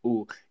Glock.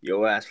 Ooh,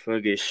 your ass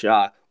fucking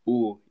shot.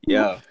 Ooh,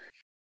 yeah.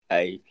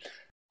 Hey,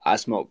 I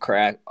smoke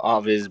crack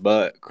off his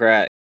butt.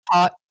 Crack.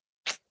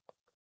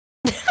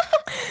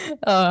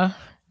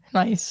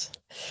 Nice.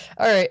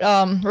 All right.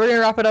 We're gonna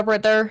wrap it up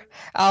right there.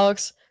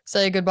 Alex,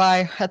 say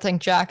goodbye. I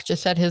think Jack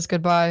just said his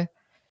goodbye.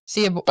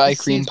 See you. Bye,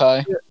 cream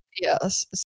pie. Yes.